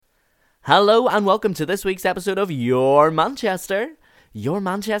Hello and welcome to this week's episode of Your Manchester. Your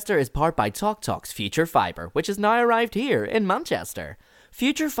Manchester is powered by TalkTalk's Future Fibre, which has now arrived here in Manchester.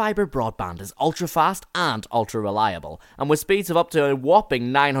 Future Fibre broadband is ultra-fast and ultra-reliable, and with speeds of up to a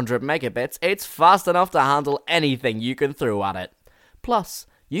whopping 900 megabits, it's fast enough to handle anything you can throw at it. Plus,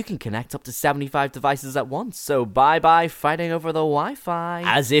 you can connect up to 75 devices at once, so bye-bye fighting over the Wi-Fi.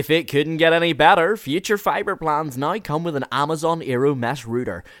 As if it couldn't get any better, Future Fibre plans now come with an Amazon Aero Mesh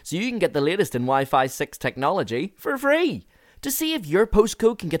router, so you can get the latest in Wi-Fi 6 technology for free. To see if your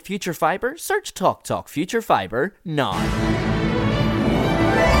postcode can get Future Fibre, search TalkTalk Future Fibre now.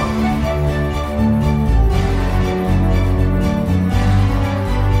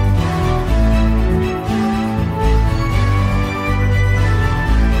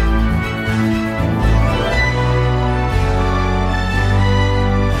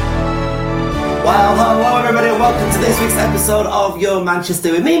 Well, hello everybody and welcome to this week's episode of Your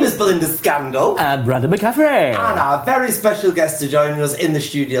Manchester with me, Miss Belinda Scandal. And Brandon McCaffrey. And our very special guest to join us in the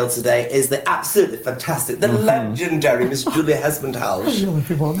studio today is the absolutely fantastic, the legendary Miss Julia Hesmond-House. Hello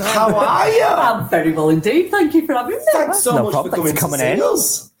everyone. How are you? I'm very well indeed. Thank you for having me. Thanks so No much problem. for coming Thanks for to coming see in.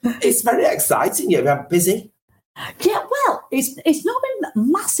 us. It's very exciting. You've been busy. Yeah, well, it's not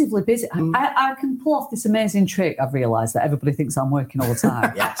been massively busy. I can pull off this amazing trick. I've realised that everybody thinks I'm working all the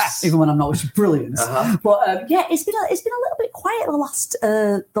time. Yes. Even when I'm not, which is brilliant. Uh-huh. But yeah, it's been a little bit quiet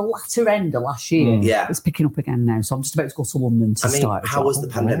the latter end of last year. Yeah. It's picking up again now, so I'm just about to go to London to start. How was the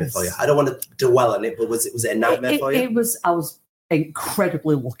pandemic for you? I don't want to dwell on it, but was it a nightmare for you? I was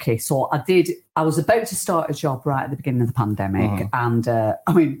incredibly lucky. So I was about to start a job right at the beginning of the pandemic, and I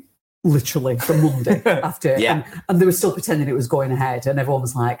mean, literally the Monday after, Yeah. and they were still pretending it was going ahead, and everyone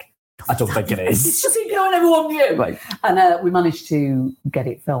was like, I don't think it is. it's just going, everyone knew. Right. And we managed to get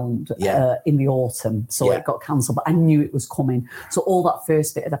it filmed Yeah. in the autumn, so Yeah. it got cancelled, but I knew it was coming. So all that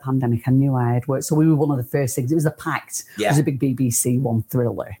first bit of the pandemic, I knew I had worked. So we were one of the first things. It was The Pact. Yeah. It was a big BBC One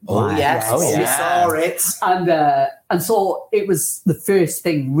thriller. Oh, Right, yes. Oh, We yeah. saw it. And so it was the first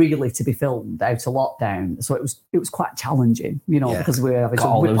thing really to be filmed out of lockdown. So it was quite challenging, Yeah. because we were having Got to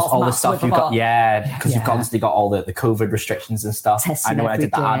all, whip those, off all the masks, stuff whip you've off got, our- because you've Yeah. constantly got all the COVID restrictions and stuff. Testing I know when I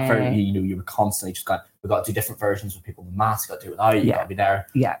did the every advert, day. you were constantly just going, we've got to do different versions with people with masks, got to do it without, you've Yeah. got to be there,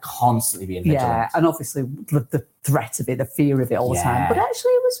 Yeah. constantly being Yeah, vigilant. and obviously the threat of it, the fear of it all the time. Yeah. But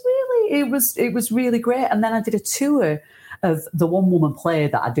actually, it was really great. And then I did a tour of the one woman play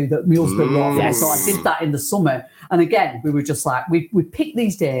that I do that my husband wrote. Yes. So I did that in the summer. And again, we were just like, we picked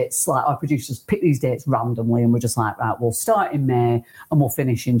these dates, like our producers picked these dates randomly, and we're just like, right, we'll start in May and we'll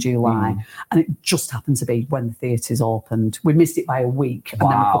finish in July. And it just happened to be when the theatres opened. We missed it by a week, and then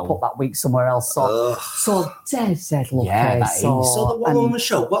we Wow. could put that week somewhere else. So, Ugh. so dead lucky. Yeah, that is. So the and- one-woman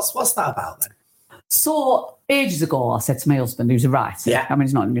show, what's that about then? So ages ago, I said to my husband, who's a writer. Yeah. I mean,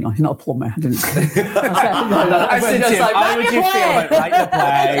 he's not a plumber. I didn't. I said to him, how would you feel about writing a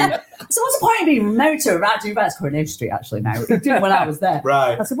play? So what's the point of being married to a writer? That's Coronation Street, actually, now. It did when I was there.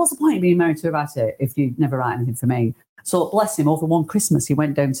 Right. I said, what's the point of being married to a writer if you never write anything for me? So bless him, over one Christmas, he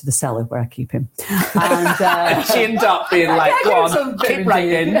went down to the cellar where I keep him. And She ended up being like, yeah, go some on, bit keep of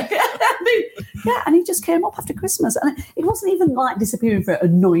writing. Yeah, and he just came up after Christmas, and it wasn't even like disappearing for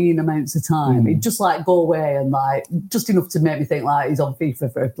annoying amounts of time. He'd just like go away and like just enough to make me think like he's on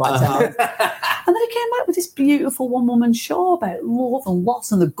FIFA for like 10 minutes. And then he came back with this beautiful one-woman show about love and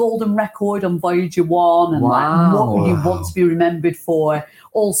loss and the golden record on Voyager 1 and like what you want to be remembered for,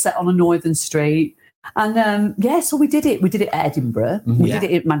 all set on a northern street. And so we did it. We did it at Edinburgh. We did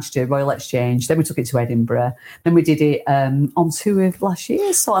it at Manchester Royal Exchange. Then we took it to Edinburgh. Then we did it on tour last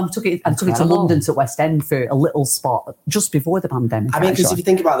year. So I took it to London, to West End for a little spot just before the pandemic. I mean, because if actually. you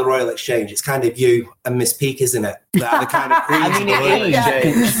think about the Royal Exchange, it's kind of you and Miss Peak, isn't it? That are the kind of queens I mean, of the Royal it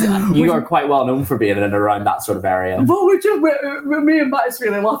Exchange. is. You are quite well known for being in and around that sort of area. Well, me and Matt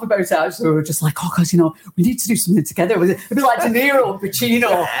really laugh about it. Actually, we were just like, oh, guys, we need to do something together. It'd be like De Niro and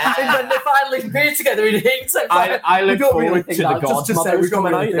Pacino, and then they finally appear together in heat. I look forward to the Godmothers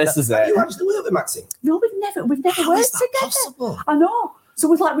coming out. This is it. You actually work with Maxine? No, we've never How worked is that together. possible? I know. So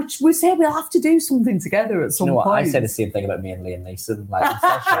we say we'll have to do something together at some You know what? point. I say the same thing about me and Liam Neeson. Like,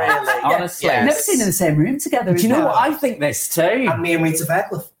 Really? honestly. Yeah. Never seen in the same room together. Do you know is what? there? I think this too. And me and Rita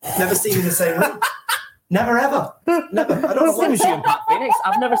Fairclough. Never seen in the same room. Never, ever. Never. I don't know Same why. as you and Pat Phoenix.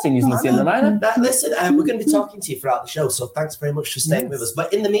 I've never seen you in the same room either. Now, listen, we're going to be talking to you throughout the show, so thanks very much for staying with us.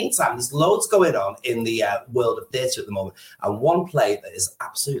 But in the meantime, there's loads going on in the world of theatre at the moment, and one play that is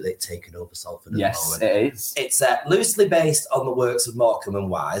absolutely taken over Salford at the Yes, moment. it is. It's loosely based on the works of Morecambe and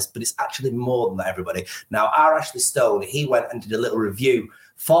Wise, but it's actually more than that, everybody. Now, our Ashley Stone, he went and did a little review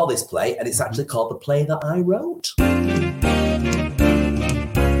for this play, and it's actually called The Play That I Wrote.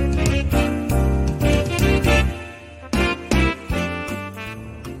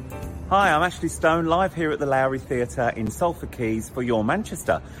 I'm Ashley Stone, live here at the Lowry Theatre in Salford Quays for Your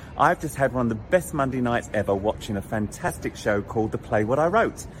Manchester. I've just had one of the best Monday nights ever watching a fantastic show called The Play What I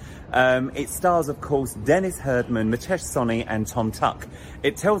Wrote. It stars, of course, Dennis Herdman, Mitesh Soni and Tom Tuck.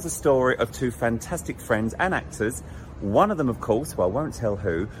 It tells the story of two fantastic friends and actors. One of them, of course, well, I won't tell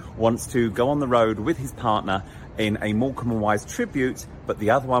who, wants to go on the road with his partner in a Morecambe and Wise tribute, but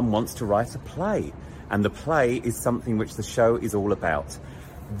the other one wants to write a play. And the play is something which the show is all about.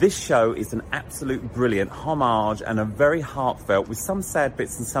 This show is an absolute brilliant homage and a very heartfelt, with some sad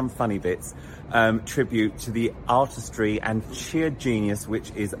bits and some funny bits, tribute to the artistry and sheer genius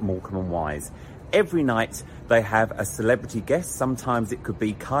which is Morecambe and Wise. Every night they have a celebrity guest. Sometimes it could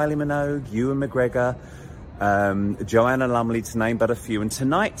be Kylie Minogue, Ewan McGregor, Joanna Lumley, to name but a few. And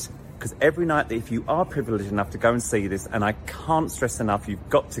tonight, because every night, if you are privileged enough to go and see this, and I can't stress enough, you've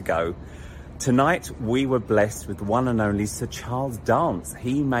got to go. Tonight, we were blessed with the one and only Sir Charles Dance.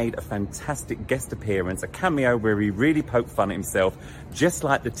 He made a fantastic guest appearance, a cameo where he really poked fun at himself, just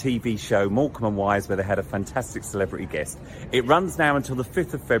like the TV show Morecambe and Wise, where they had a fantastic celebrity guest. It runs now until the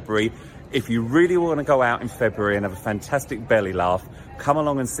 5th of February. If you really want to go out in February and have a fantastic belly laugh, come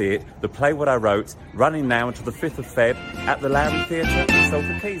along and see it. The Play What I Wrote, running now until the 5th of Feb at the Lowry Theatre in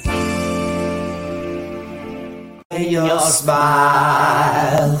Salford Quays. Your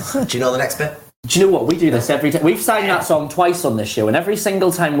smile. Do you know the next bit? Do you know what? We do this every time. We've sang that song twice on this show, and every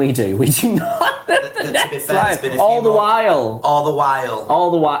single time we do not. To be fair, it's been a all few the more. while. All the while.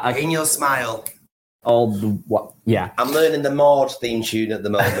 All the while. In your smile. All the what? Yeah. I'm learning the Maude theme tune at the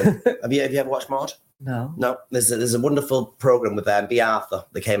moment. have you ever watched Maude? No. No. There's a wonderful program with B. Arthur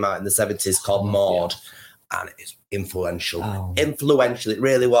that came out in the 70s called Maude, and it is influential. Oh. Influential, it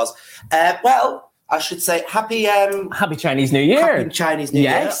really was. Well, I should say happy Chinese New Year. Happy Chinese New Year.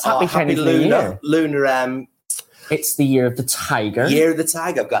 Yes, happy Chinese New Lunar. Year. Lunar. It's the year of the tiger. Year of the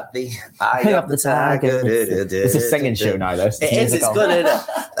Tiger. I've got the eye of the tiger. It's a singing show now, though. It is. It's good, isn't it?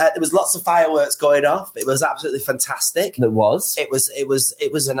 There was lots of fireworks going off. It was absolutely fantastic. It was. It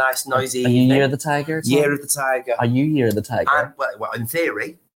was a nice, noisy. Are you Year of the Tiger? Tom? Year of the Tiger. Are you Year of the Tiger? Well, in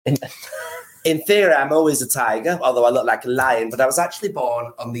theory. In theory, I'm always a tiger, although I look like a lion. But I was actually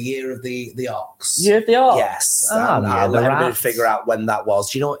born on the year of the ox. Year of the ox. Yes. I'll let everybody figure out when that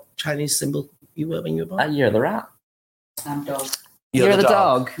was. Do you know what Chinese symbol you were when you were born? Year of the rat. I'm dog. Year of the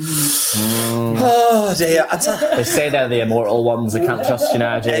dog. Oh dear! They say they're the immortal ones. I can't trust you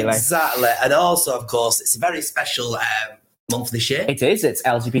now, Julie. Exactly, and also, of course, it's a very special month this year. It is. It's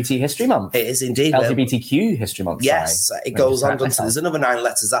LGBT History Month. It is indeed. LGBTQ History Month. Yes, sorry. it goes on. There's another 9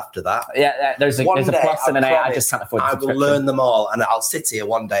 letters after that. Yeah, there's a plus and an A. I just can't afford. I will learn them all, and I'll sit here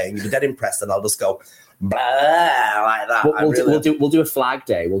one day, and you'll be dead impressed, and I'll just go blah like that. We'll do a flag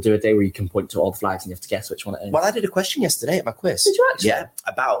day. We'll do a day where you can point to all the flags and you have to guess which one it is. Well, I did a question yesterday at my quiz. Did you actually? Yeah,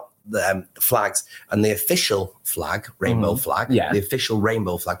 about the flags, and the official flag, rainbow flag. Yeah, the official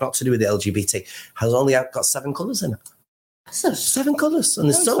rainbow flag, not to do with the LGBT, has only got 7 colours in it. That's 7 colours, and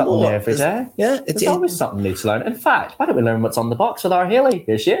there's so something more new every day. Yeah, There's always something new to learn. In fact, why don't we learn what's on the box with our Hayley?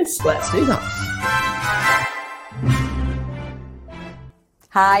 Here she is. Let's do that.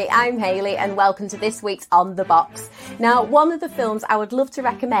 Hi, I'm Hayley and welcome to this week's On The Box. Now, one of the films I would love to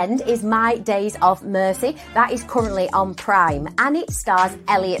recommend is My Days of Mercy. That is currently on Prime and it stars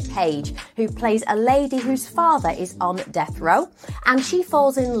Elliot Page, who plays a lady whose father is on death row and she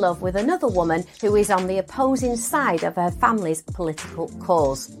falls in love with another woman who is on the opposing side of her family's political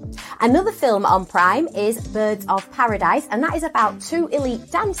cause. Another film on Prime is Birds of Paradise, and that is about 2 elite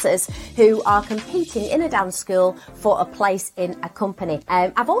dancers who are competing in a dance school for a place in a company.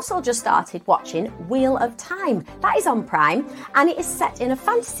 I've also just started watching Wheel of Time. That is on Prime, and it is set in a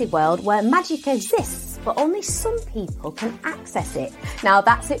fantasy world where magic exists, but only some people can access it. Now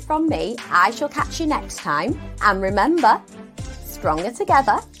that's it from me. I shall catch you next time. And remember, stronger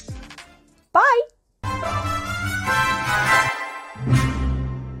together. Bye.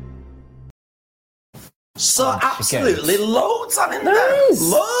 So absolutely loads on in there.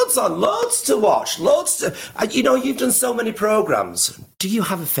 Loads to watch. You've done so many programmes. Do you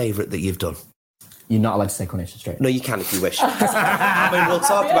have a favourite that you've done? You're not allowed to say Coronation Street. No, you can if you wish. I mean, we'll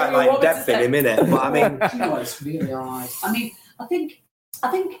talk about my depth in a minute, but I mean... It's really alright. I mean, I think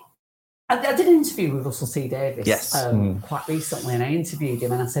I did an interview with Russell T Davies quite recently, and I interviewed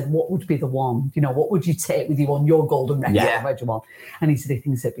him and I said, what would be the one, what would you take with you on your golden record? One? And he said he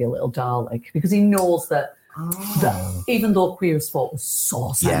thinks it'd be a little Dalek, because he knows that even though Queer as Folk was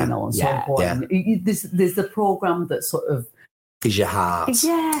so seminal and so important, there's the programme that sort of is your heart.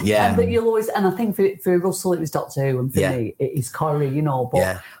 Yeah. And that you'll always, and I think for Russell it was Doctor Who, and for me it is Corrie,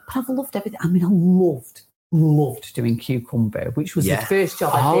 but I've loved everything. I mean, I loved loved doing Cucumber, which was the first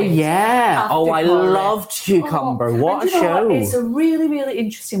job I Oh did. yeah! after Oh, I college. loved Cucumber. What a And you know show! what? It's a really, really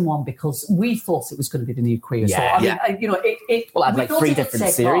interesting one because we thought it was going to be the new Queer. Yeah. So, I mean, you know, Well, I had we like thought 3 it would different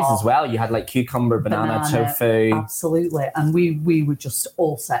take series off. as well. You had like cucumber, banana, tofu. Absolutely. And we were just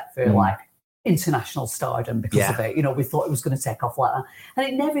all set for like international stardom because of it. You know, we thought it was going to take off like that. And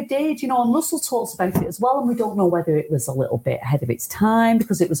it never did, you know, and Russell talks about it as well. And we don't know whether it was a little bit ahead of its time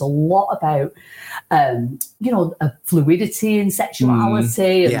because it was a lot about, you know, fluidity and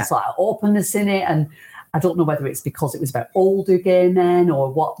sexuality and it's like openness in it. And I don't know whether it's because it was about older gay men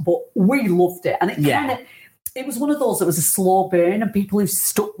or what, but we loved it. And it kind of, it was one of those that was a slow burn, and people who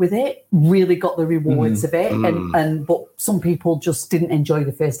stuck with it really got the rewards of it. But some people just didn't enjoy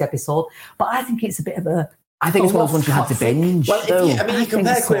the first episode. But I think it's a bit of a. I think it's one of those ones you had to binge. Well, you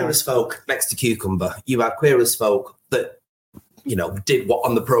compare so. Queer as Folk next to Cucumber. You had Queer as Folk that, you know, did what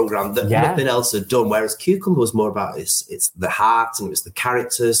on the programme that nothing else had done, whereas Cucumber was more about it's the heart and it was the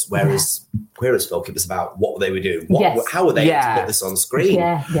characters, whereas Queer as Folk, it was about what they were doing. How were they to put this on screen?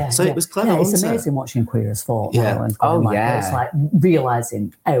 So it was clever, it's wasn't amazing watching Queer as Folk. Yeah. It's like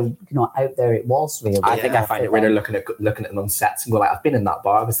realising how, you know, out there it was really. I think I find it weirder looking at them on sets and go like, I've been in that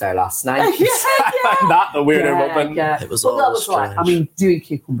bar, I was there last night. I find that the weirder moment. It was but all that was strange. like, I mean, doing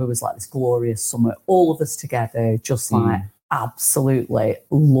Cucumber was like this glorious summer, all of us together, just like absolutely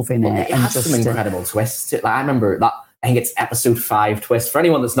loving it. It has some incredible twists. Like, I remember that. I think it's episode 5 twist. For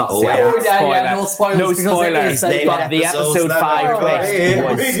anyone that's not seen it, no spoilers. No spoilers. But the episode 5 twist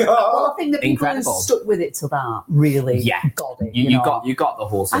was Well, I think that people incredible. who stuck with it to that really got it. You know? got the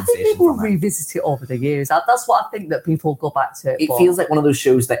whole I sensation. think people from it. revisit it over the years. That's what I think that people go back to. It feels like one of those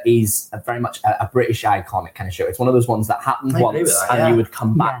shows that is very much a British iconic kind of show. It's one of those ones that happened I agree once with that, and you would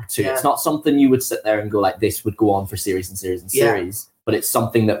come back to. Yeah. It's not something you would sit there and go like, this would go on for series and series and series. But it's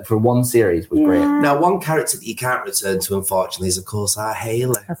something that for one series was great. Now, one character that you can't return to, unfortunately, is of course our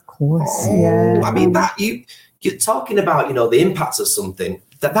Hayley. Of course, I mean, that you're talking about, you know, the impact of something.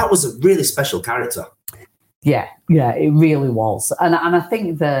 That was a really special character. Yeah, it really was, and I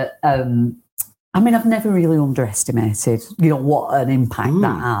think that I mean, I've never really underestimated, you know, what an impact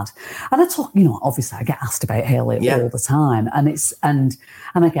that had. And I talk, you know, obviously I get asked about Hayley all the time, and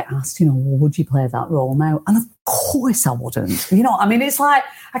I get asked, you know, well, would you play that role now? And of course I wouldn't. You know, I mean, it's like,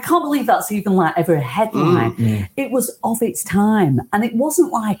 I can't believe that's even like ever a headline. It was of its time, and it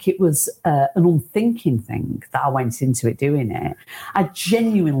wasn't like it was an unthinking thing that I went into it doing it. I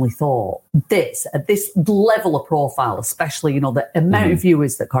genuinely thought at this level of profile, especially, you know, the amount of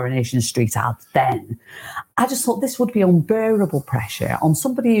viewers that Coronation Street had then, I just thought this would be unbearable pressure on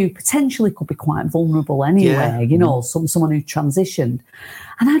somebody who potentially could be quite vulnerable anyway, you know, someone who transitioned.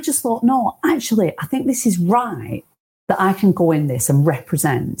 And I just thought, no, actually, I think this is right that I can go in this and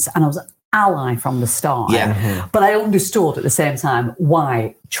represent. And I was an ally from the start. But I understood at the same time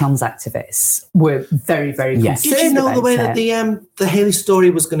why trans activists were very, very concerned. Did you know the about way it. that the Hayley story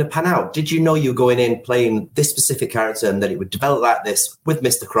was going to pan out? Did you know you were going in playing this specific character and that it would develop like this with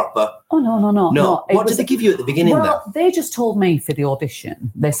Mr. Cropper? Oh, no. What did they give you at the beginning Well, they just told me for the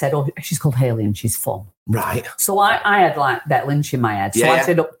audition, they said, oh, she's called Hayley and she's fun. Right. So I had like that Lynch in my head. So I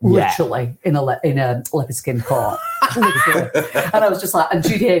ended up literally in a leopard skin coat. Literally. And I was just like, and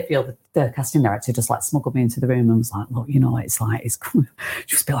Judy Hayfield, the casting director, just like smuggled me into the room and was like, look, you know, it's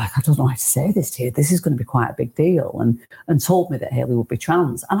just be like, I don't know how to say this to you. This is going to be quite a big deal. And told me that Hayley would be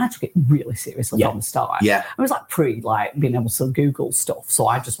trans. And I took it really seriously from the start. Yeah. I was like being able to Google stuff. So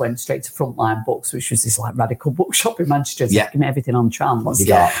I just went straight to Frontline Books, which was this like radical bookshop in Manchester, asking me everything on trans.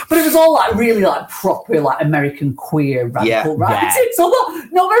 But it was all like really like proper like American queer radical writing. So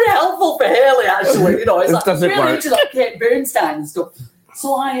not very helpful for Hayley actually. You know, it's like really into like Kate Bernstein and stuff.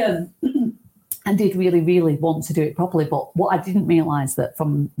 So I did really, really want to do it properly. But what I didn't realise that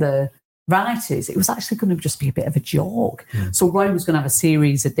from the writers, it was actually going to just be a bit of a joke. So Roy was going to have a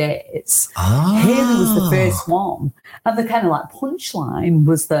series of dates. Hayley was the first one. And the kind of like punchline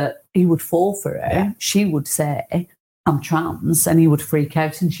was that he would fall for her. She would say, I'm trans, and he would freak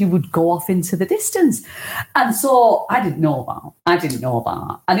out and she would go off into the distance. And so I didn't know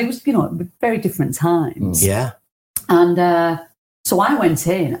that. And it was, you know, very different times. Yeah. And so I went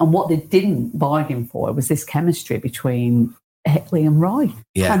in, and what they didn't bargain for was this chemistry between Hayley and Roy,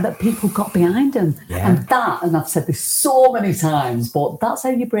 and that people got behind him. And I've said this so many times, but that's how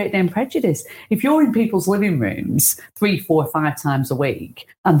you break down prejudice. If you're in people's living rooms 3, 4, 5 times a week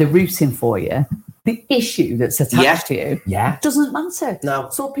and they're rooting for you, the issue that's attached to you doesn't matter. No.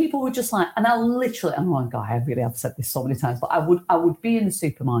 So people were just like, and I literally, oh my God, I really have said this so many times, but I would be in the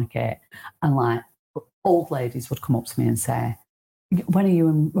supermarket and like old ladies would come up to me and say, when are you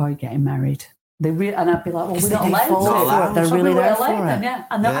and Roy getting married? And I'd be like, well, we're not allowed to. They're really there for them, it. yeah.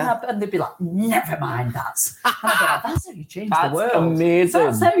 And they'd be like, never mind that. And I'd be like, that's how you change the world. Amazing.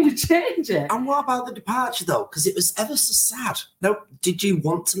 That's how you change it. And what about the departure, though? Because it was ever so sad. Now, did you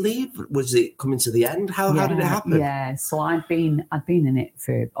want to leave? Was it coming to the end? How did it happen? Yeah, so I'd been in it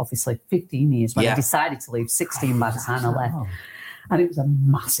for, obviously, 15 years when I decided to leave, 16 by the time I left. And it was a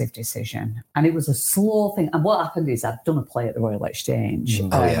massive decision. And it was a slow thing. And what happened is I'd done a play at the Royal Exchange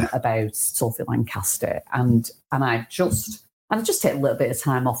about Sophie Lancaster. And I just take a little bit of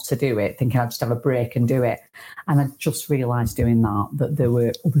time off to do it, thinking I'd just have a break and do it. And I just realised doing that there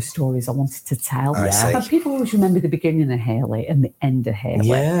were other stories I wanted to tell. And people always remember the beginning of Hayley and the end of Hayley.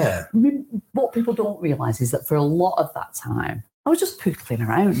 Yeah. What people don't realise is that for a lot of that time, I was just pootling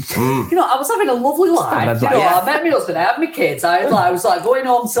around. You know, I was having a lovely life. I met my husband, I had my kids. I was like going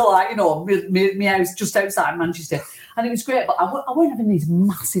home to my house just outside Manchester. And it was great, but I wasn't having these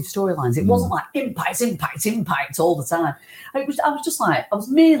massive storylines. It wasn't like impact all the time. I was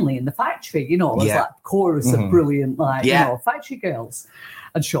mainly in the factory, you know, I was like chorus of brilliant, factory girls.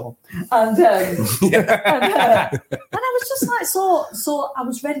 And Sean. And I was just like, so I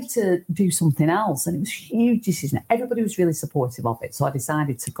was ready to do something else. And it was a huge decision. Everybody was really supportive of it. So I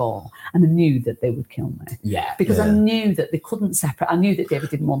decided to go. And I knew that they would kill me. Yeah. Because I knew that they couldn't separate. I knew that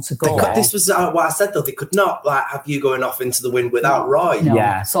David didn't want to go. This was what I said, though. They could not have you going off into the wind without Roy. No.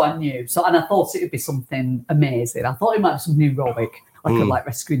 Yeah. So I knew. And I thought it would be something amazing. I thought it might be something heroic. Like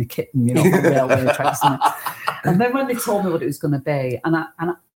rescuing a kitten, you know, from the railway tracks. And then when they told me what it was going to be, and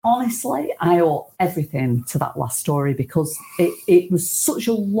honestly, I owe everything to that last story because it was such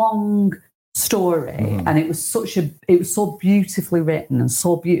a long story and it was so beautifully written and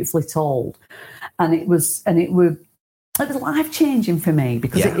so beautifully told, and it was life changing for me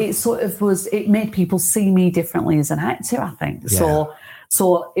because it made people see me differently as an actor, I think. So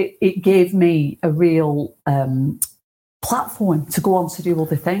it gave me a real platform to go on to do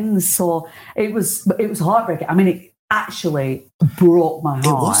other things. So it was heartbreaking. I mean, it actually broke my heart.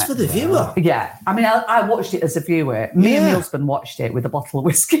 It was for the viewer. Yeah. I mean, I watched it as a viewer. Me and my husband watched it with a bottle of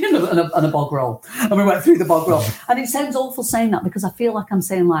whiskey and a bog roll. And we went through the bog roll. And it sounds awful saying that because I feel like I'm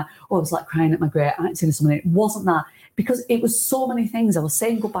saying like, oh, I was like crying at my great acting or something. It wasn't that. Because it was so many things. I was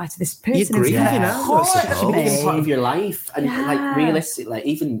saying goodbye to this person. You're grieving It's part of your life. And like realistically, like,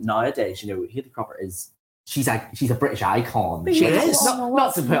 even nowadays, you know, Hayley Crawford she's a British icon. She is.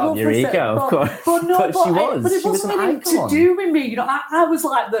 Not to put on your ego, of course. But she was. But it wasn't anything to do with me. You know, I was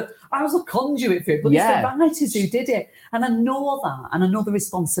a conduit for it, but it's the writers who did it. And I know that, and I know the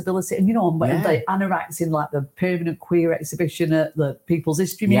responsibility. And, you know, the Anorak's in like the permanent queer exhibition at the People's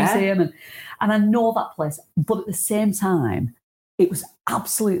History Museum. And I know that place. But at the same time, it was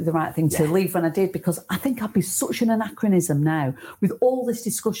absolutely the right thing to leave when I did, because I think I'd be such an anachronism now with all this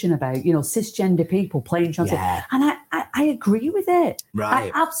discussion about, you know, cisgender people playing trans. And I agree with it.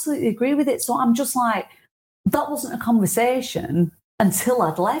 Right. I absolutely agree with it. So I'm just like, that wasn't a conversation until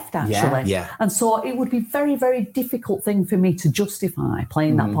I'd left, actually. And so it would be a very, very difficult thing for me to justify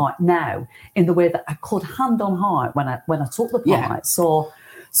playing that part now in the way that I could hand on heart when I took the part. So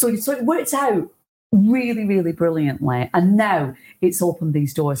it worked out really, really brilliantly. And now it's opened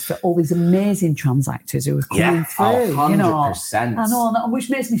these doors for all these amazing trans actors who are coming through. 100%. You know, I know, which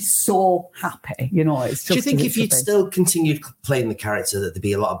makes me so happy. You know, it's just. Do you think if you'd still continued playing the character that there'd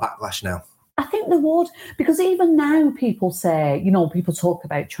be a lot of backlash now? I think there would, because even now people say, you know, people talk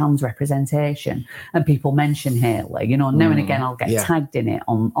about trans representation and people mention Hayley, you know, now and again I'll get tagged in it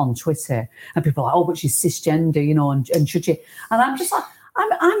on Twitter and people are like, oh, but she's cisgender, you know, and should she? And I'm just like,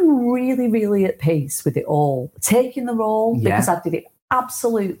 I'm really, really at peace with it all. Taking the role because I did it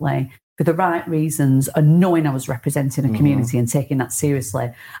absolutely for the right reasons and knowing I was representing a community and taking that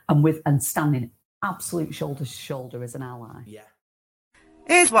seriously and standing absolute shoulder to shoulder as an ally. Yeah.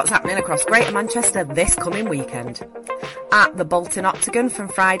 Here's what's happening across Greater Manchester this coming weekend. At the Bolton Octagon from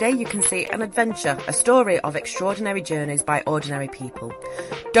Friday, you can see An Adventure, a story of extraordinary journeys by ordinary people.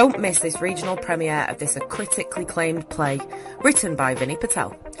 Don't miss this regional premiere of this critically acclaimed play, written by Vinny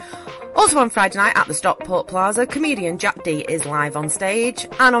Patel. Also on Friday night at the Stockport Plaza, comedian Jack Dee is live on stage.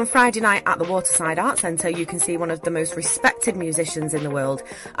 And on Friday night at the Waterside Arts Centre, you can see one of the most respected musicians in the world,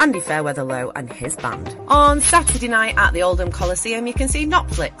 Andy Fairweather Lowe and his band. On Saturday night at the Oldham Coliseum, you can see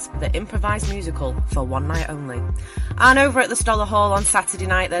Knotflix, the improvised musical, for one night only. And over at the Stoller Hall on Saturday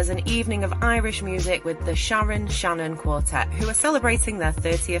night, there's an evening of Irish music with the Sharon Shannon Quartet, who are celebrating their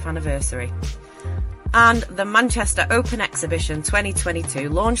 30th anniversary. And the Manchester Open Exhibition 2022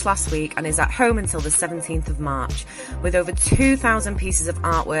 launched last week and is at home until the 17th of March, with over 2,000 pieces of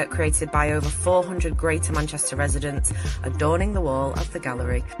artwork created by over 400 Greater Manchester residents adorning the wall of the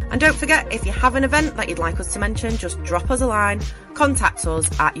gallery. And don't forget, if you have an event that you'd like us to mention, just drop us a line, contact us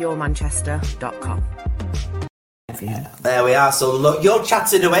at yourmanchester.com. There we are. So look, you're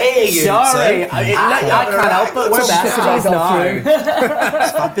chatting away. Sorry, I can't help it. We're besties now.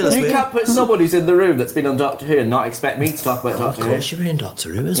 It's fabulous. You can't put someone who's in the room that's been on Doctor Who and not expect me to talk about Doctor Who. Of course, you were in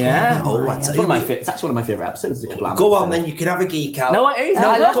Doctor Who as well. Yeah, it's actually one of my favourite episodes. Go on, then you can have a geek out. No, it is. No,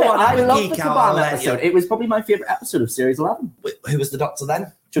 I love go it. on, I have a love geek the out, Cabal I'll let episode. you. It was probably my favourite episode of Series 11. Who was the Doctor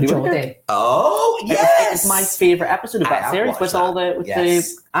then? Jodie. Oh, yes! It's my favourite episode of that series with all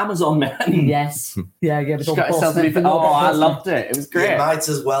the Amazon men. Yes. Yeah, with all the postmen. I loved it. It was great. You might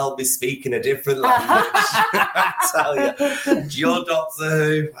as well be speaking a different language. I tell you. You're Doctor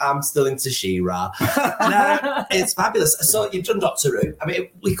Who. I'm still into She-Ra. No, it's fabulous. So you've done Doctor Who. I mean,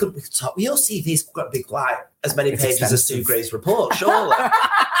 we could talk. Your CV's got to be quite as many pages as Sue Gray's report, surely.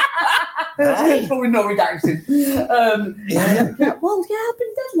 But with no redaction. Well, I've been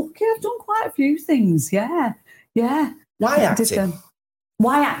dead lucky. I've done quite a few things. Yeah. Why acting?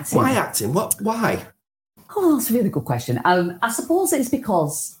 Why acting? Why acting? Why? Oh, that's a really good question. I suppose it's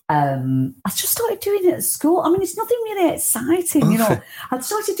because I just started doing it at school. I mean, it's nothing really exciting, you know. I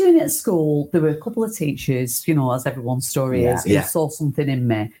started doing it at school. There were a couple of teachers, you know, as everyone's story is, who saw something in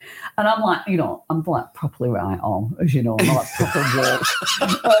me. And I'm like, you know, I'm like properly right on, as you know, I'm like proper work.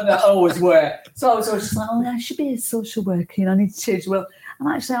 And I always were. So I was always just like, I should be a social worker, you know, I need to change the world. And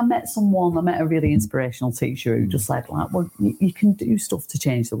actually, I met a really inspirational teacher who just said, like, well, you can do stuff to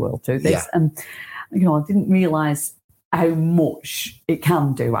change the world, do this. And, you know, I didn't realise how much it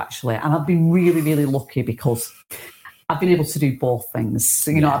can do, actually. And I've been really, really lucky because I've been able to do both things.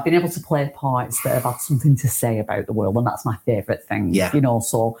 You know, I've been able to play parts that have had something to say about the world, and that's my favourite thing. You know,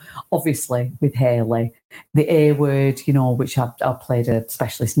 so obviously with Hayley, the A Word, you know, which I played a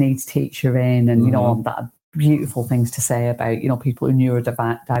specialist needs teacher in, and, you know, that beautiful things to say about, you know, people who are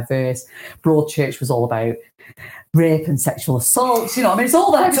neurodiverse. Broadchurch was all about rape and sexual assaults, you know, I mean, it's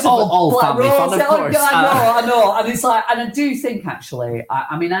all that. It's all family fun, of course. I know. And it's like, and I do think, actually,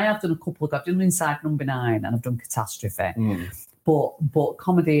 I mean, I have done a couple I've done Inside Number 9 and I've done Catastrophe, but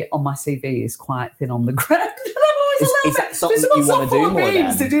comedy on my CV is quite thin on the ground. Is that something that you want to do more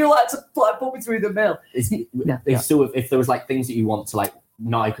then? Did you like to put me through the mill? So if there was like things that you want to like,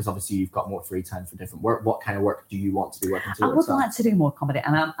 now, because obviously you've got more free time for different work, what kind of work do you want to be working towards? I would like to do more comedy,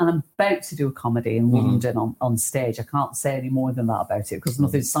 and I'm about to do a comedy in London on stage. I can't say any more than that about it because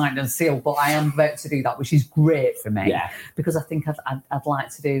nothing's signed and sealed, but I am about to do that, which is great for me because I think I'd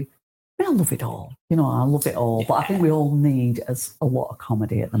like to do. I love it all, you know. I love it all, but I think we all need a lot of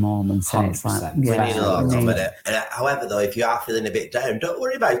comedy at the moment. So it's like, we need a lot of comedy. However, though, if you are feeling a bit down, don't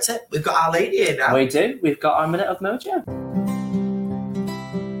worry about it. We've got our lady here now. We do. We've got our minute of mojo.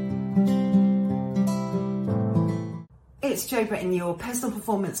 It's Jo Britton, your personal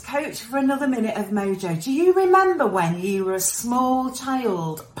performance coach, for another minute of mojo. Do you remember when you were a small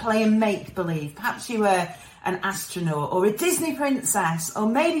child playing make-believe? Perhaps you were an astronaut or a Disney princess, or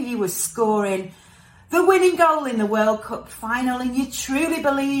maybe you were scoring the winning goal in the World Cup final and you truly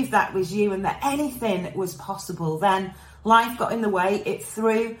believed that was you and that anything was possible. Then life got in the way. It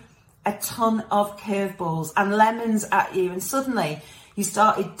threw a ton of curveballs and lemons at you, and suddenly you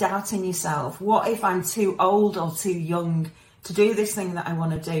started doubting yourself. What if I'm too old or too young to do this thing that I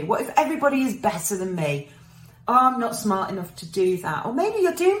want to do? What if everybody is better than me? Oh, I'm not smart enough to do that. Or maybe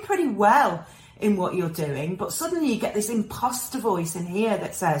you're doing pretty well in what you're doing, but suddenly you get this imposter voice in here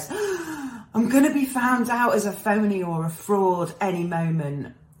that says, I'm going to be found out as a phony or a fraud any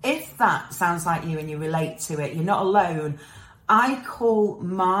moment. If that sounds like you and you relate to it, you're not alone. I call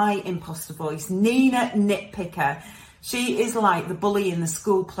my imposter voice Nina Nitpicker. She is like the bully in the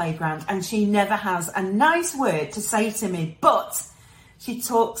school playground, and she never has a nice word to say to me, but she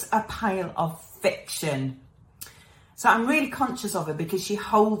talks a pile of fiction. So I'm really conscious of her because she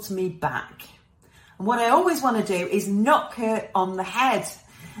holds me back. And what I always want to do is knock her on the head.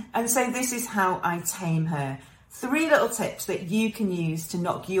 And so this is how I tame her. 3 little tips that you can use to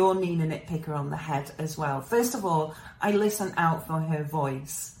knock your Nina Nitpicker on the head as well. First of all, I listen out for her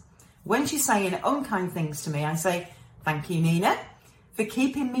voice. When she's saying unkind things to me, I say, thank you, Nina, for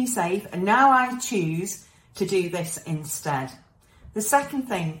keeping me safe, and now I choose to do this instead. The second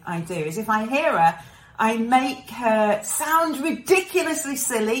thing I do is if I hear her, I make her sound ridiculously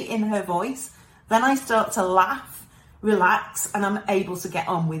silly in her voice. Then I start to laugh, relax, and I'm able to get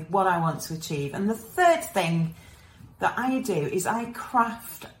on with what I want to achieve. And the third thing that I do is I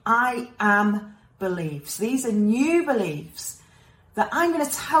craft I am beliefs. These are new beliefs that I'm going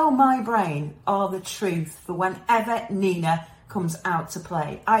to tell my brain are the truth for whenever Nina comes out to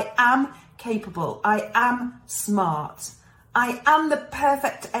play. I am capable. I am smart. I am the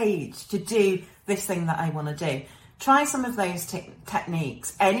perfect age to do this thing that I want to do. Try some of those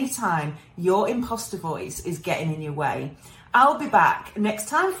techniques anytime your imposter voice is getting in your way. I'll be back next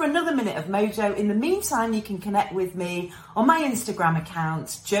time for another Minute of Mojo. In the meantime, you can connect with me on my Instagram account,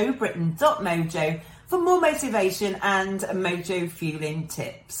 joebritton.mojo, for more motivation and mojo fueling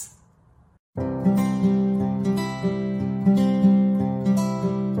tips. I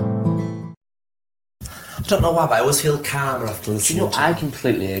don't know why, but I always feel calmer after listening to I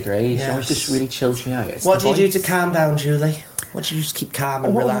completely agree. Yes. It always just really chills me out. It's What do you do to calm down, Julie? What do you just keep calm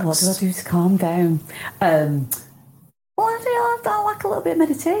and relaxed? What do I do to calm down? Well, I like a little bit of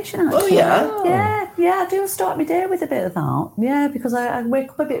meditation, actually. Oh, yeah? Yeah, I do start my day with a bit of that. Yeah, because I wake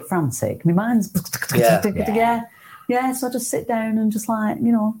up a bit frantic. My mind's... Yeah, so I just sit down and just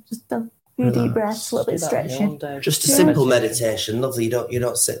just a few deep breaths, a little bit of stretching. Just a simple meditation. Lovely. You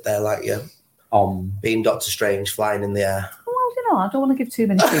don't sit there like you're being Doctor Strange flying in the air. Well, I don't want to give too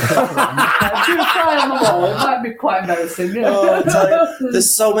many people do a fly on the wall. It might be quite embarrassing.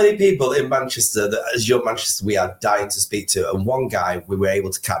 There's so many people in Manchester that, as Young Manchester, we are dying to speak to. And one guy we were able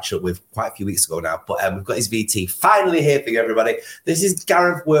to catch up with quite a few weeks ago now. But we've got his VT finally here for you, everybody. This is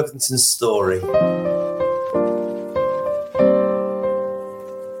Gareth Worthington's story.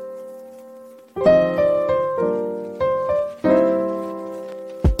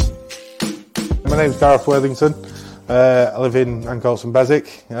 My name's Gareth Worthington. I live in Ancoats and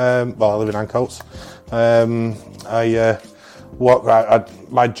Beswick. I live in Ancoats.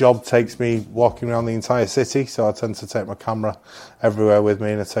 My job takes me walking around the entire city, so I tend to take my camera everywhere with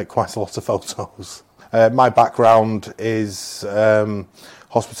me, and I take quite a lot of photos. My background is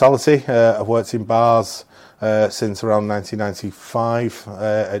hospitality. I've worked in bars since around 1995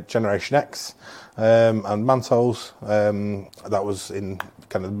 at Generation X and Mantos. That was in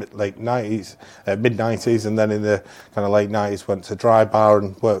kind of mid 90s, and then in the kind of late 90s went to Dry Bar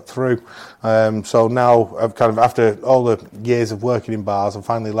and worked through. So now I've kind of, after all the years of working in bars, I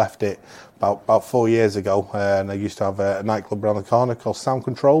finally left it about 4 years ago, and I used to have a nightclub around the corner called Sound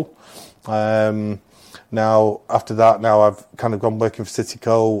Control. Now after that, I've kind of gone working for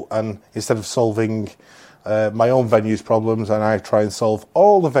Cityco, and instead of solving my own venues problems, and I try and solve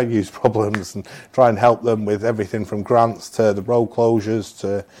all the venues problems and try and help them with everything from grants to the road closures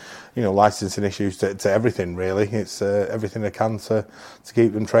to licensing issues to everything really. It's everything I can to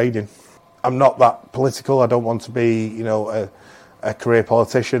keep them trading. I'm not that political. I don't want to be a career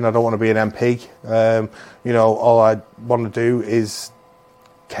politician. I don't want to be an MP. All I want to do is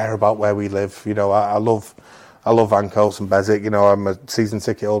care about where we live. I love Ancoats and Beswick. I'm a season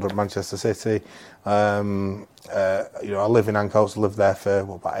ticket holder at Manchester City. I live in Ancoats. I lived there for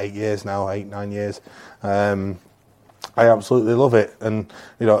about 8 years now, 8-9 years. I absolutely love it, and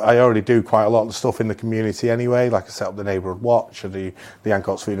I already do quite a lot of the stuff in the community anyway. Like I set up the Neighbourhood Watch, I do the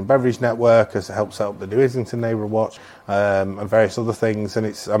Ancoats Food and Beverage Network, I help set up the New Islington Neighbourhood Watch, and various other things. And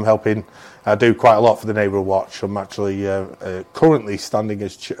I do quite a lot for the Neighbourhood Watch. I'm actually currently stood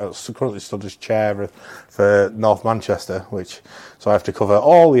as chair for North Manchester, so I have to cover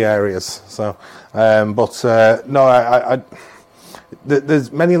all the areas. So,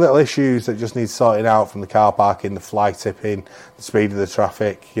 there's many little issues that just need sorting out, from the car parking, the fly tipping, the speed of the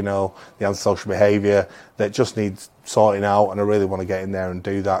traffic, the antisocial behaviour, that just needs sorting out, and I really want to get in there and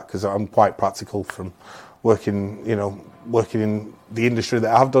do that, because I'm quite practical from working in the industry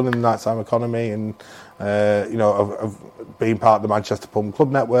that I've done in the nighttime economy, and of being part of the Manchester Pub and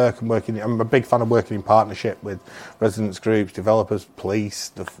Club Network, and I'm a big fan of working in partnership with residents groups, developers,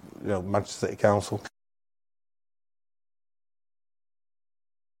 police, Manchester City Council.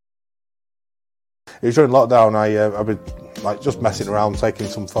 It was during lockdown. I've been just messing around, taking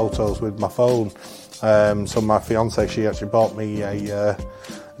some photos with my phone. So my fiance, she actually bought me a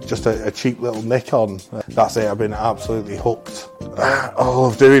cheap little Nikon. That's it. I've been absolutely hooked.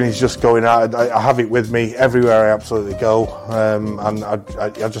 All I'm doing is just going out. I have it with me everywhere I absolutely go, and I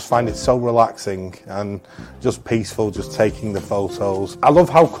just find it so relaxing and just peaceful, just taking the photos. I love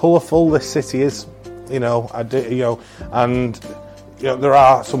how colourful this city is. There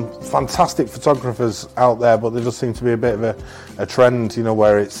are some fantastic photographers out there, but there does seem to be a bit of a trend,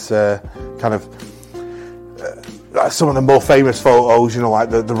 where it's kind of some of the more famous photos, like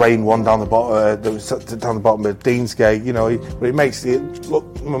the rain one down the bottom of Deansgate. It makes it look.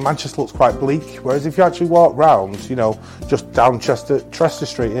 Manchester looks quite bleak. Whereas if you actually walk round, just down Chester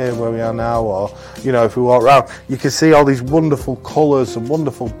Street here where we are now, or if we walk round, you can see all these wonderful colours and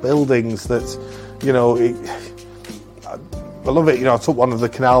wonderful buildings that. you know, I love it. You know, I took one of the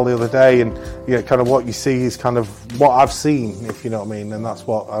canal the other day, and kind of what you see is kind of what I've seen, if you know what I mean. And that's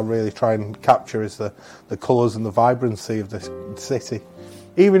what I really try and capture is the colours and the vibrancy of this city.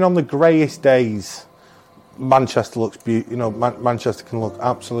 Even on the greyest days, Manchester looks beautiful. You know, Manchester can look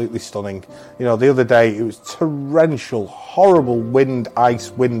absolutely stunning. You know, the other day it was torrential, horrible wind,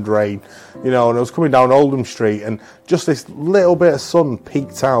 ice, wind, rain. You know, and I was coming down Oldham Street, and just this little bit of sun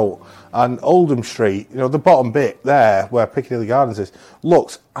peeked out. And Oldham Street, you know, the bottom bit there where Piccadilly Gardens is,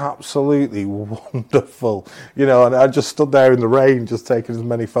 looks absolutely wonderful. You know, and I just stood there in the rain, just taking as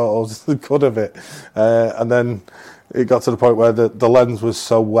many photos as I could of it. And then it got to the point where the lens was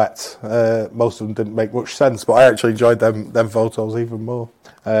so wet, most of them didn't make much sense, but I actually enjoyed them photos even more.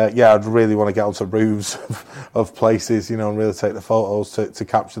 I'd really want to get onto roofs of places, you know, and really take the photos to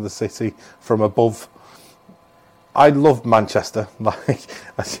capture the city from above. I love Manchester. Like,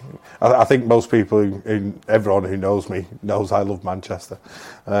 I think most people, everyone who knows me knows I love Manchester.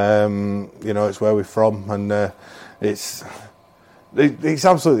 You know, it's where we're from, and it's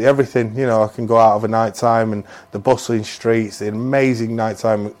absolutely everything. You know, I can go out of a night time and the bustling streets, the amazing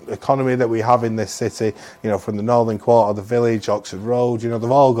nighttime economy that we have in this city, you know, from the Northern Quarter, the Village, Oxford Road, you know,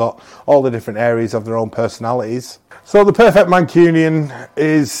 they've all got all the different areas of their own personalities. So the perfect Mancunian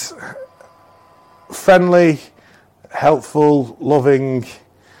is friendly, helpful, loving,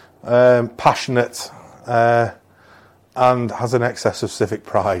 passionate, and has an excess of civic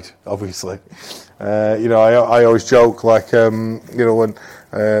pride, obviously. You know, I always joke, like, you know, when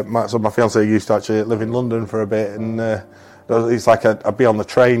my fiancée used to actually live in London for a bit, and it's like I'd be on the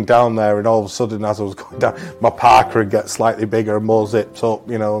train down there, and all of a sudden, as I was going down, my parka would get slightly bigger and more zipped up,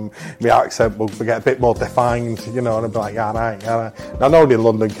 you know, and my accent would get a bit more defined, you know, and I'd be like, yeah, right. Now, not only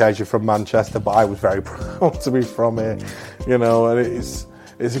London cares you're from Manchester, but I was very proud to be from here, you know, and it's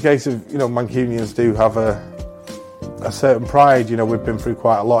a case of, you know, Mancunians do have a certain pride. You know, we've been through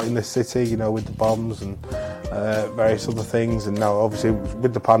quite a lot in this city, you know, with the bombs and various other things, and now obviously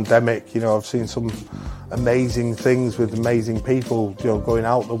with the pandemic, you know, I've seen some amazing things with amazing people, you know, going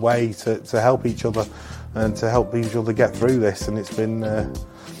out the way to help each other and to help each other get through this, and it's been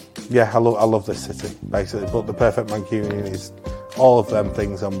I love this city basically. But the perfect Mancunian is all of them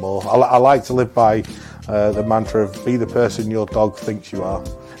things and more. I like to live by the mantra of be the person your dog thinks you are.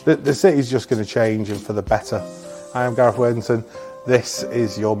 The city's just going to change, and for the better. I am Gareth Worthington. This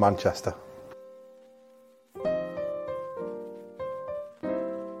is your Manchester.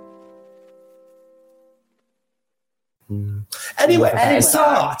 Anyway, so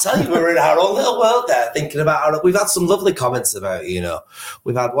I tell you, we're in our own little world there, thinking about we've had some lovely comments about, you know,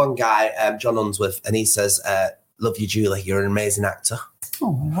 we've had one guy, John Unsworth, and he says, love you, Julie, you're an amazing actor.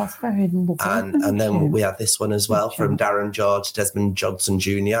 Oh, that's very lovely. And then we had this one as well from Darren George, Desmond Johnson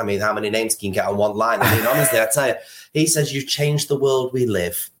Jr. I mean, how many names can you get on one line? I mean, honestly, I tell you, he says, you've changed the world we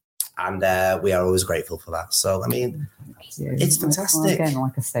live. And we are always grateful for that. So, I mean, it's fantastic. Well, again,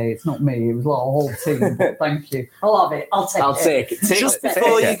 like I say, it's not me. It was like a whole team. But thank you. I'll have it. I'll take it. Just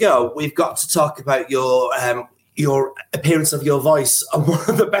before you go, we've got to talk about your appearance of your voice on one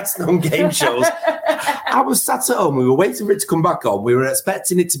of the best-known game shows. I was sat at home. We were waiting for it to come back on. We were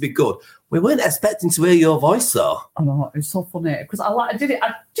expecting it to be good. We weren't expecting to hear your voice, though. I know, it's so funny because I did it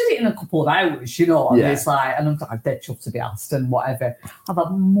in a couple of hours, you know. And it's like, and I'm dead chuffed to be asked and whatever. I've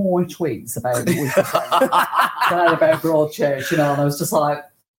had more tweets about it than I had about Broadchurch, you know. And I was just like,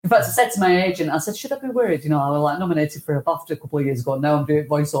 in fact, I said to my agent, I said, should I be worried? You know, I was like nominated for a BAFTA a couple of years ago. Now I'm doing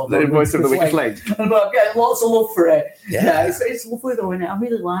voiceover. Voice of the Wicked Flame. And I'm getting lots of love for it. Yeah, it's lovely though, isn't it? I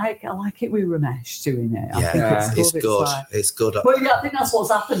like it with Ramesh doing it. I think it's good. It's good. But yeah, I think that's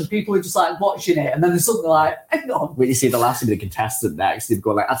what's happened. People are just like watching it, and then there's something like, hang on. When you see the last of the contestant next, they've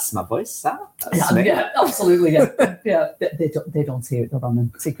got like, that's my voice. Yeah, absolutely. Yeah, they don't hear it. They're on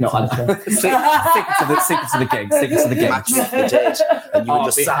them. Stick to the game. Imagine if they did, and you would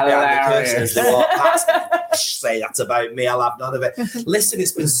just sat behind the curtain as they walk past. Say that about me. I'll have none of it. Listen,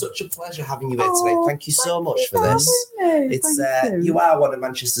 it's been such a pleasure having you here today. Thank you so much for this. You are one of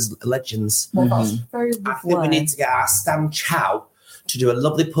Manchester's legends. Well, that's very lovely. I think we need to get our Stan Chow to do a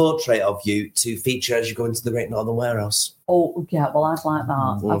lovely portrait of you to feature as you go into the Great Northern Warehouse. Oh, yeah, well, I'd like that.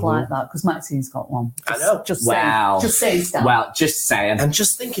 Mm-hmm. I'd like that, because Maxine's got one. I know. Just saying, Stan. Well, just saying. And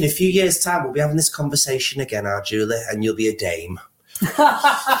just thinking, a few years' time, we'll be having this conversation again, Julie, and you'll be a dame.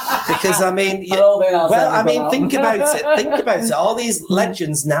 Because I mean, think about it. All these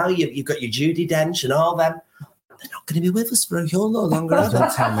legends now. You've got your Judi Dench and all them. They're not going to be with us for a whole lot longer.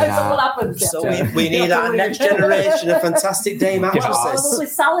 Don't tell me that. What happens? So we need our next generation of fantastic dame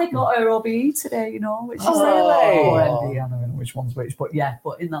actresses. Sally got her OBE today, you know, which is really. which one's which. But yeah,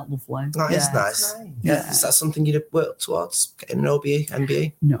 but in that lovely. That is nice. Yeah. Is that something you'd work towards, getting an OBE,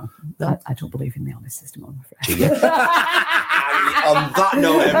 MBE? No. I don't believe in the honor system, I'm afraid. On that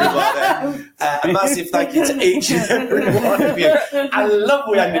note, everybody, a massive thank you to each and every one of you. I love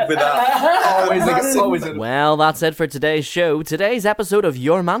we ended with that. Always. Well, that's it for today's show. Today's episode of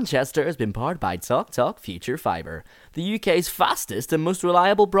Your Manchester has been powered by TalkTalk Future Fibre, the UK's fastest and most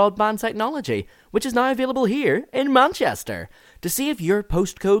reliable broadband technology, which is now available here in Manchester. To see if your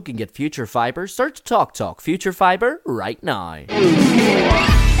postcode can get Future Fibre, search TalkTalk Future Fibre right now.